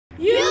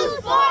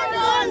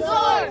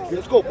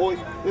Let's go, boys.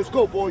 Let's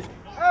go, boys.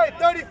 Hey,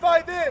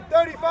 35 in,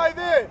 35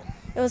 in.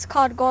 It was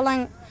called goal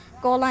line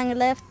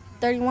left,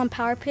 31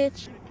 power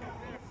pitch.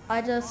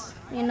 I just,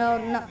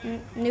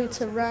 knew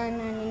to run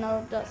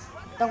and, just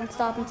don't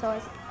stop until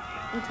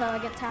I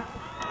get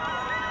tackled.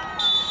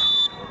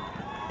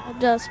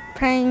 Just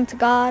praying to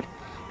God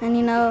and,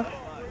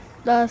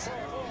 just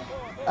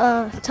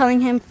telling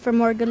him for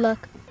more good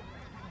luck.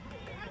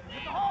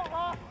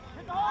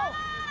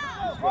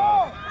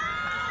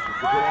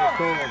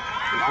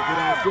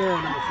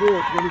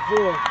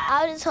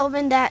 I was just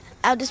hoping that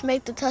I'll just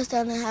make the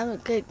touchdown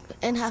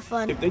and have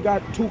fun. If they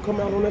got two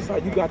coming out on that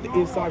side, you got the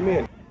inside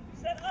man.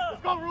 Let's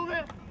go,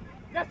 Ruben.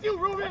 That's you,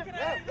 Ruben.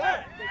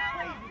 Yeah.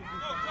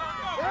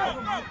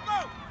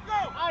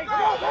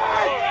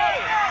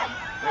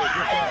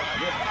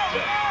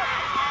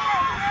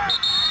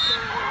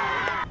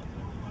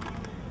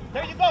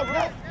 There you go,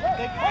 Ruben.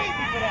 They're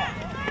crazy for that.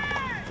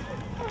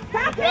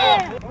 Stop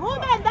him!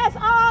 Ruben, that's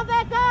all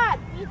they got.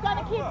 He's going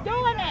to keep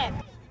doing it.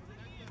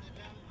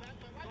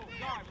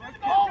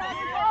 Go,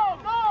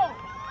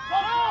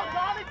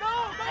 Johnny, go!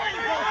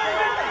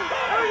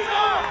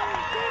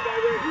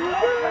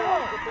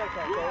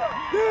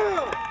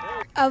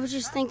 I was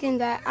just thinking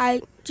that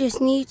I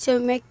just need to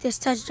make this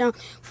touchdown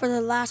for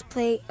the last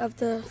play of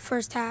the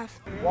first half.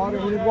 Water,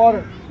 we need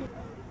water.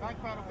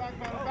 Back battle.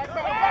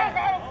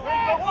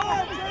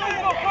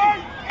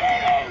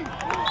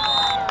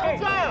 Good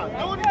job.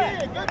 Do it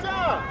again. Good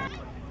job.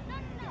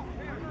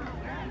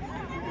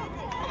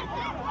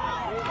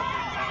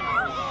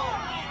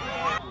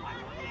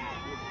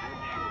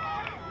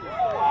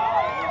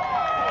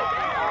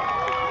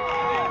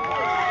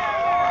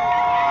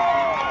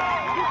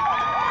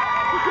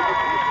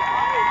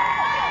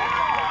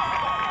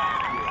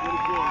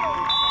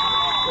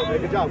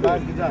 Good job,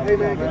 guys. Good job. Hey,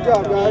 man, good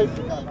job,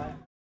 guys.